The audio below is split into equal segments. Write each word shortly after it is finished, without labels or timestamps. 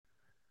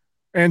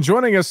And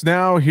joining us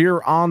now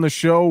here on the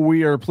show,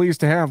 we are pleased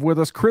to have with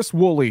us Chris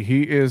Wooley.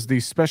 He is the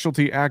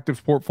Specialty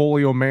Actives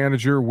Portfolio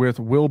Manager with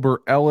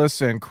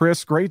Wilbur-Ellis. And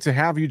Chris, great to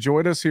have you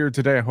join us here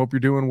today. I hope you're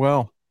doing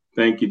well.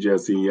 Thank you,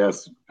 Jesse.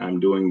 Yes, I'm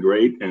doing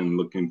great and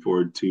looking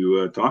forward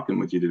to talking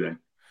with you today.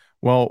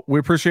 Well, we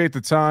appreciate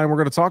the time. We're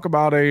going to talk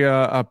about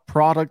a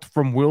product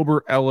from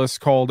Wilbur-Ellis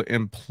called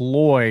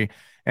Employ.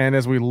 And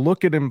as we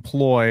look at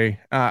Employ,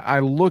 I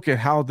look at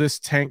how this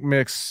tank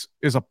mix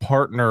is a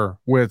partner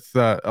with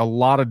a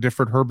lot of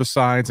different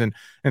herbicides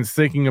and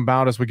thinking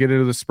about as we get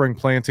into the spring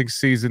planting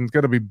season, it's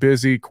going to be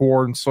busy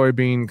corn,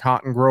 soybean,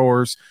 cotton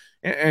growers,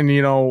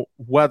 and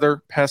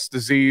weather, pest,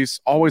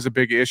 disease, always a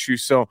big issue.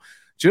 So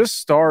just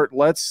start.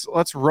 Let's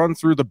run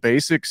through the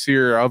basics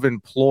here of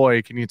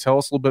Employ. Can you tell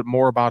us a little bit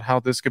more about how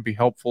this could be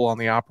helpful on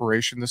the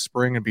operation this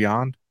spring and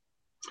beyond?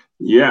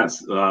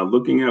 Yes,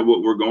 looking at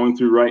what we're going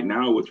through right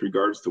now with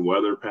regards to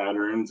weather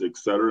patterns, et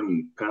cetera,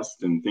 and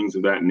pests and things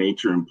of that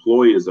nature,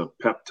 Employ is a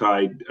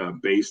peptide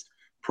based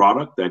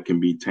product that can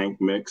be tank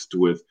mixed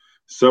with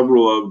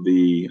several of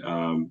the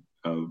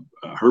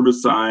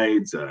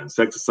herbicides,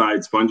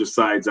 insecticides,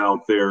 fungicides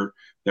out there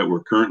that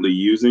we're currently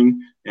using.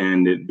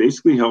 And it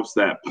basically helps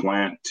that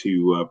plant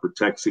to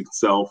protect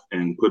itself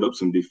and put up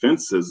some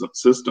defense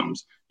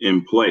systems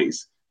in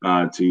place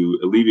to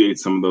alleviate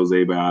some of those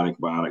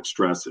biotic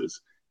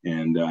stresses.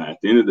 And at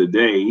the end of the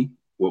day,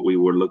 what we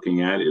were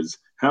looking at is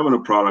having a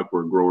product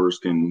where growers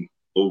can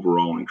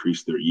overall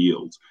increase their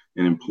yields,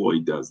 and Employ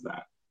does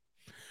that.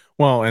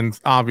 Well, and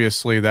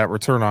obviously that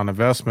return on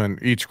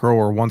investment, each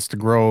grower wants to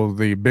grow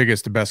the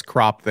biggest, best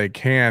crop they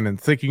can.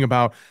 And thinking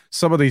about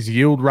some of these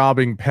yield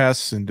robbing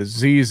pests and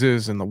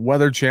diseases and the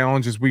weather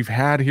challenges we've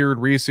had here in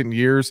recent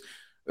years,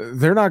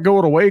 they're not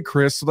going away,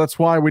 Chris. So that's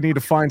why we need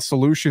to find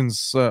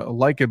solutions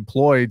like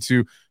Employ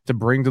to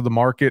bring to the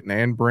market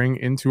and bring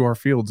into our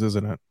fields,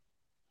 isn't it?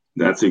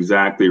 That's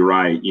exactly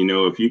right.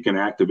 If you can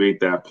activate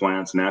that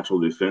plant's natural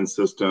defense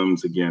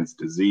systems against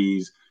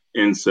disease,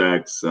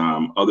 insects,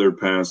 other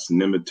pests,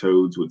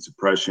 nematodes with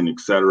suppression,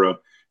 et cetera,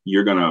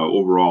 you're going to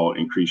overall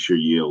increase your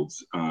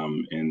yields.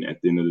 And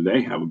at the end of the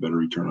day, have a better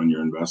return on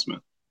your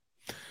investment.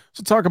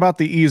 So talk about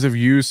the ease of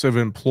use of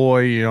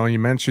Employ. You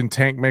mentioned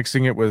tank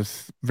mixing it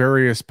with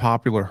various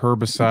popular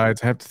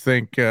herbicides. I have to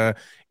think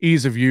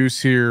ease of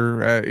use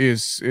here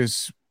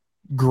is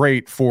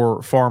great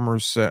for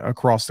farmers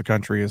across the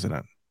country, isn't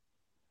it?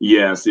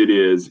 Yes, it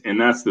is. And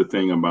that's the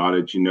thing about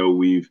it.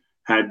 We've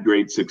had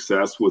great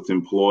success with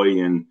Employ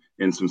in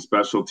some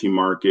specialty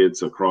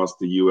markets across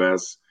the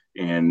U.S.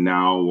 And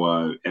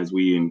now as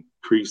we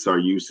increase our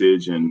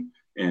usage and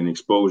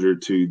exposure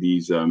to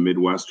these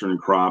Midwestern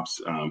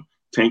crops,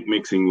 tank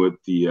mixing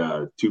with the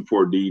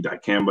 2,4-D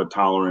dicamba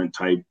tolerant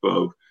type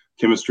of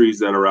chemistries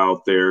that are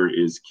out there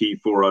is key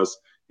for us.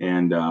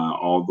 And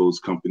all those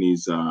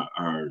companies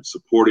are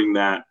supporting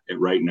that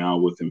right now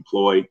with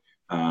Employ.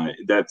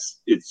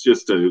 It's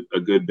just a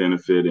good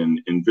benefit and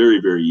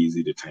very, very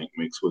easy to tank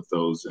mix with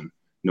those and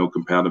no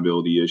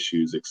compatibility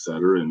issues, et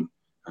cetera. And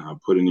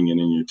putting it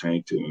in your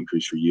tank to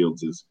increase your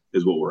yields is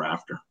what we're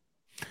after.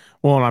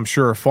 Well, and I'm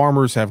sure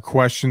farmers have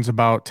questions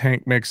about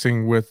tank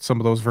mixing with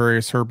some of those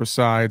various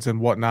herbicides and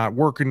whatnot,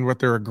 working with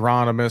their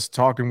agronomists,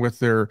 talking with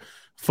their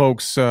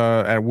folks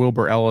at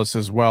Wilbur-Ellis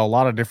as well. A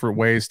lot of different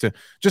ways to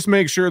just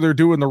make sure they're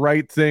doing the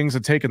right things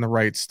and taking the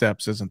right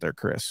steps, isn't there,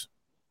 Chris?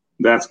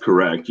 That's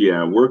correct.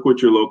 Yeah. Work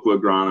with your local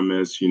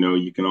agronomist.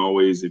 You can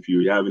always, if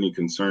you have any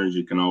concerns,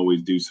 you can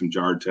always do some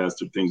jar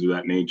tests or things of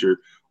that nature.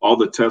 All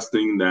the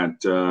testing that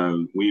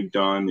we've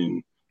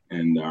done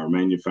and our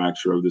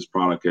manufacturer of this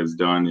product has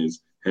done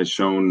has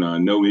shown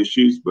no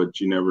issues, but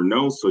you never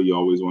know. So you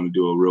always want to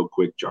do a real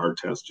quick jar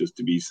test just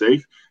to be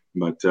safe.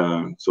 But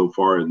so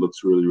far, it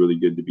looks really, really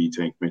good to be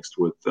tank mixed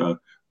with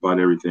about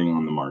everything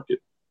on the market.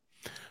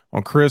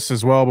 Well, Chris,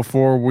 as well,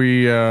 before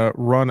we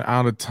run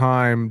out of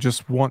time,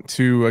 just want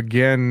to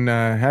again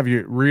have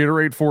you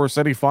reiterate for us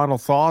any final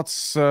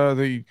thoughts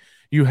that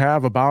you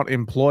have about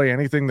Employ,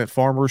 anything that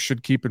farmers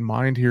should keep in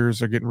mind here as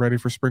they're getting ready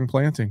for spring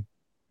planting.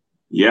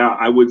 Yeah,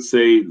 I would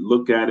say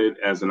look at it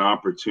as an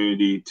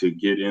opportunity to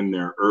get in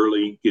there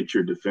early, get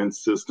your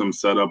defense system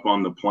set up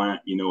on the plant.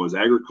 As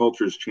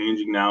agriculture is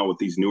changing now with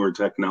these newer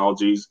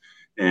technologies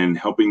and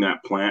helping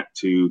that plant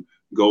to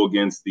go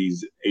against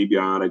these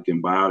abiotic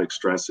and biotic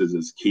stresses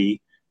is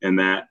key. And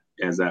that,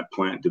 as that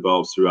plant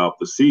develops throughout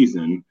the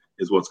season,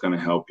 is what's going to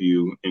help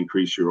you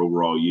increase your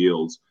overall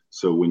yields.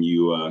 So when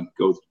you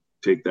go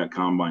take that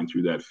combine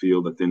through that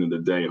field at the end of the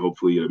day,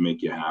 hopefully it'll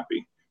make you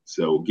happy.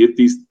 So get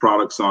these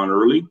products on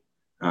early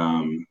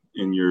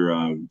in your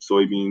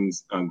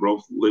soybeans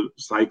growth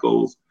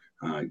cycles.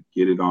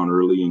 Get it on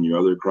early in your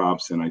other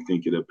crops, and I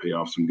think it'll pay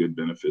off some good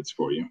benefits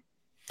for you.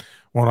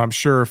 Well, I'm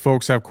sure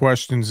folks have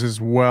questions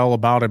as well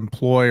about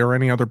Employ or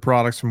any other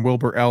products from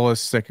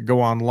Wilbur-Ellis. They could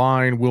go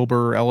online,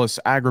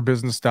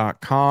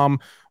 wilburellisagribusiness.com,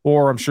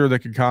 or I'm sure they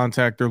could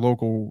contact their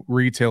local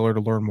retailer to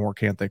learn more,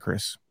 can't they,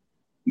 Chris?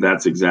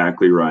 That's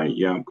exactly right.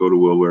 Yeah, go to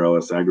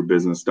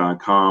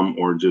wilburellisagribusiness.com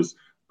or just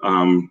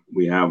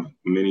we have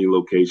many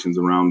locations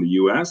around the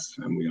U.S.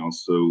 and we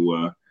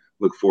also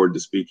look forward to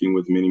speaking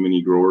with many,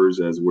 many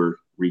growers as we're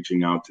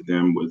reaching out to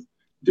them with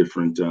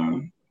different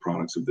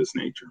products of this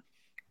nature.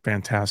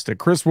 Fantastic.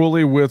 Chris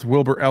Wooley with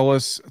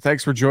Wilbur-Ellis.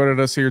 Thanks for joining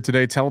us here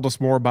today. Tell us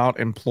more about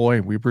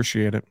Employ. We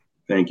appreciate it.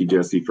 Thank you,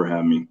 Jesse, for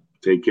having me.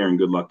 Take care and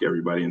good luck,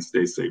 everybody, and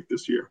stay safe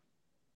this year.